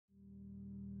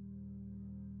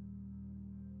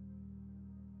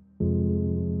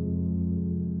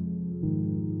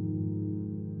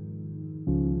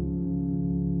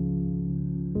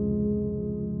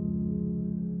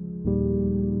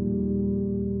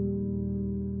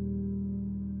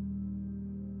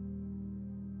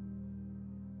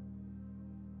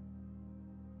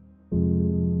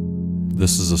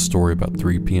This is a story about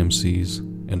 3 PMCs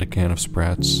and a can of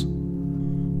Sprats.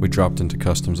 We dropped into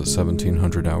customs at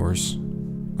 1700 hours.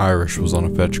 Irish was on a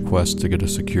fetch quest to get a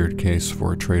secured case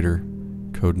for a trader,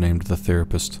 codenamed the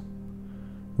Therapist.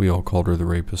 We all called her the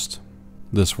Rapist.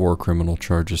 This war criminal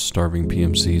charges starving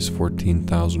PMCs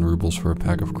 14,000 rubles for a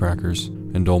pack of crackers,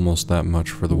 and almost that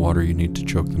much for the water you need to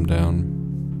choke them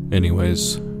down.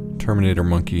 Anyways, Terminator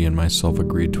Monkey and myself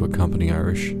agreed to accompany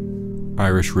Irish.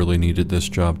 Irish really needed this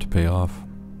job to pay off.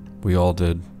 We all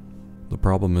did. The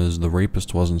problem is, the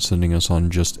Rapist wasn't sending us on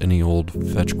just any old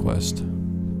fetch quest.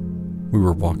 We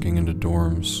were walking into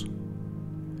dorms.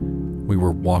 We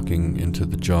were walking into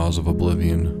the jaws of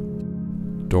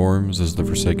oblivion. Dorms is the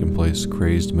forsaken place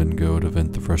crazed men go to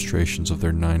vent the frustrations of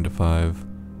their 9 to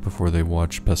 5 before they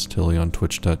watch Pestilly on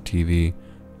Twitch.tv,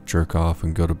 jerk off,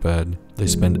 and go to bed. They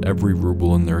spend every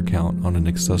ruble in their account on an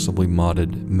excessively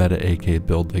modded meta AK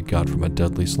build they got from a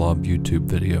Deadly Slob YouTube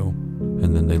video,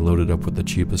 and then they load it up with the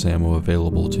cheapest ammo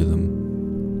available to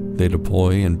them. They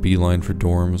deploy and beeline for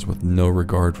dorms with no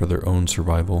regard for their own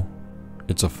survival.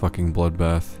 It's a fucking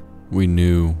bloodbath. We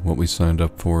knew what we signed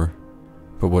up for,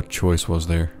 but what choice was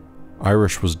there?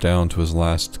 Irish was down to his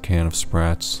last can of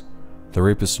Sprats. The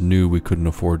Rapist knew we couldn't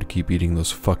afford to keep eating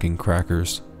those fucking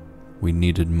crackers. We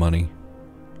needed money.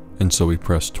 And so we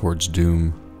pressed towards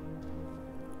doom.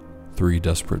 3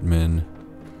 desperate men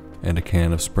and a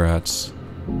can of Sprats.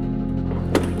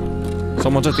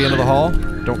 Someone's at the end of the hall.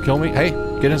 Don't kill me. Hey,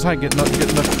 get inside. Get in the...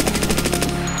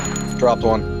 Dropped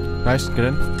one. Nice, get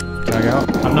in. Tag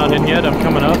out. I'm not in yet, I'm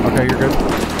coming up. Okay, you're good.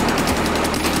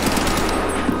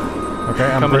 Okay,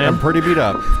 I'm pretty beat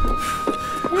up.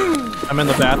 I'm in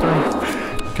the bathroom.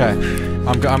 Okay,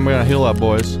 I'm gonna heal up,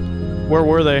 boys. Where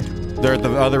were they? They're at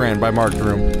the other end by marked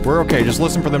room. We're okay, just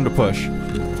listen for them to push.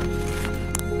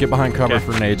 Get behind cover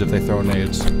for nades if they throw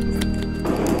nades.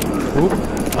 Oop.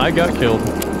 I got killed.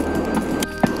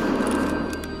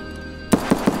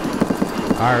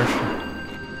 Irish.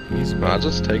 I was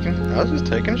just taking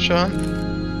a shot.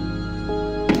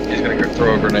 He's gonna go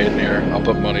throw a grenade in here. I'll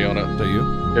put money on it. Is that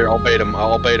you? Here, I'll bait him.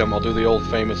 I'll do the old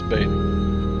famous bait.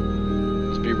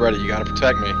 Just be ready. You gotta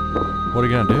protect me. What are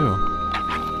you gonna do?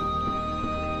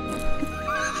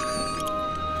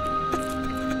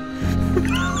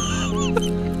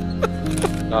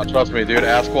 Nah, trust me, dude.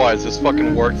 Ask wise. This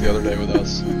fucking worked the other day with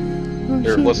us.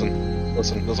 Here, listen.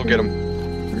 Listen. This'll get him.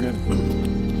 You're good.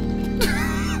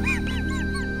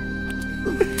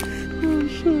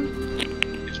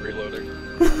 He's reloading.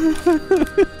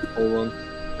 Hold on.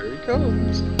 Here he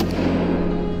comes.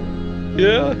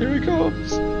 Yeah, here he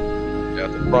comes. You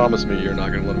have to promise me you're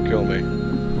not gonna let him kill me.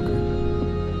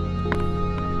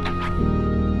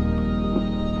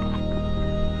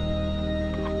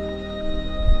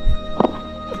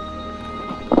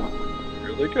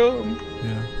 Here they come.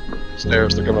 Yeah.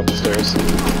 Stairs, they're coming up the stairs.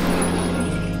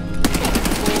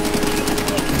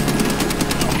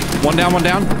 One down, one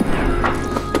down.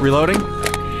 Reloading.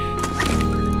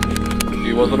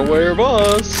 He wasn't aware of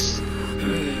us.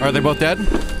 Are they both dead?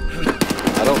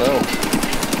 I don't know.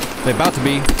 They about to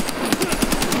be.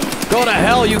 Go to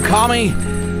hell, you commie!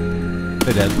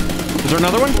 They dead. Is there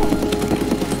another one?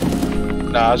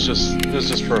 Nah, it's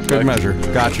just for effect. Good measure.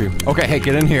 Got you. Okay, hey,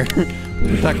 get in here.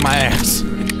 Protect my ass.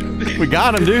 We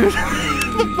got him, dude.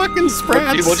 The fucking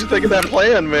Sprats. What'd you think of that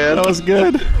plan, man? That was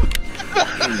good.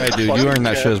 Hey, dude, you earned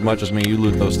that shit as much as me. You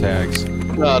loot those tags.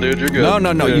 Nah, dude, you're good.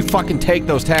 No. Dude. You fucking take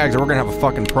those tags or we're gonna have a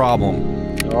fucking problem.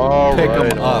 All Pick right.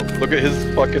 them up. Look at his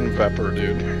fucking Vepper,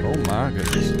 dude. Oh my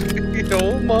goodness.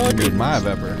 Oh my I need goodness. my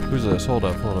Vepper. Who's this? Hold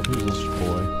up. Who's this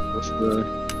boy?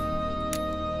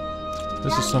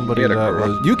 This is somebody that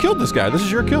was... You killed this guy. This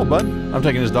is your kill, bud. I'm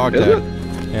taking his dog tag.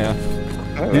 Yeah.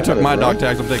 You took my dog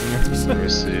tags, I'm taking yours. Let me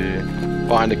see.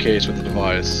 Find a case with the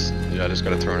device. Yeah, I just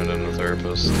gotta turn it into the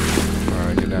Therapist.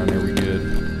 Alright, get down here, we good.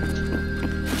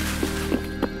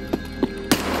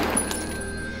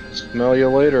 Smell you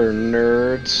later,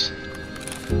 nerds.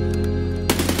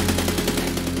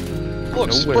 Look,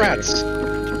 No Sprats!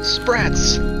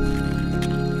 Sprats!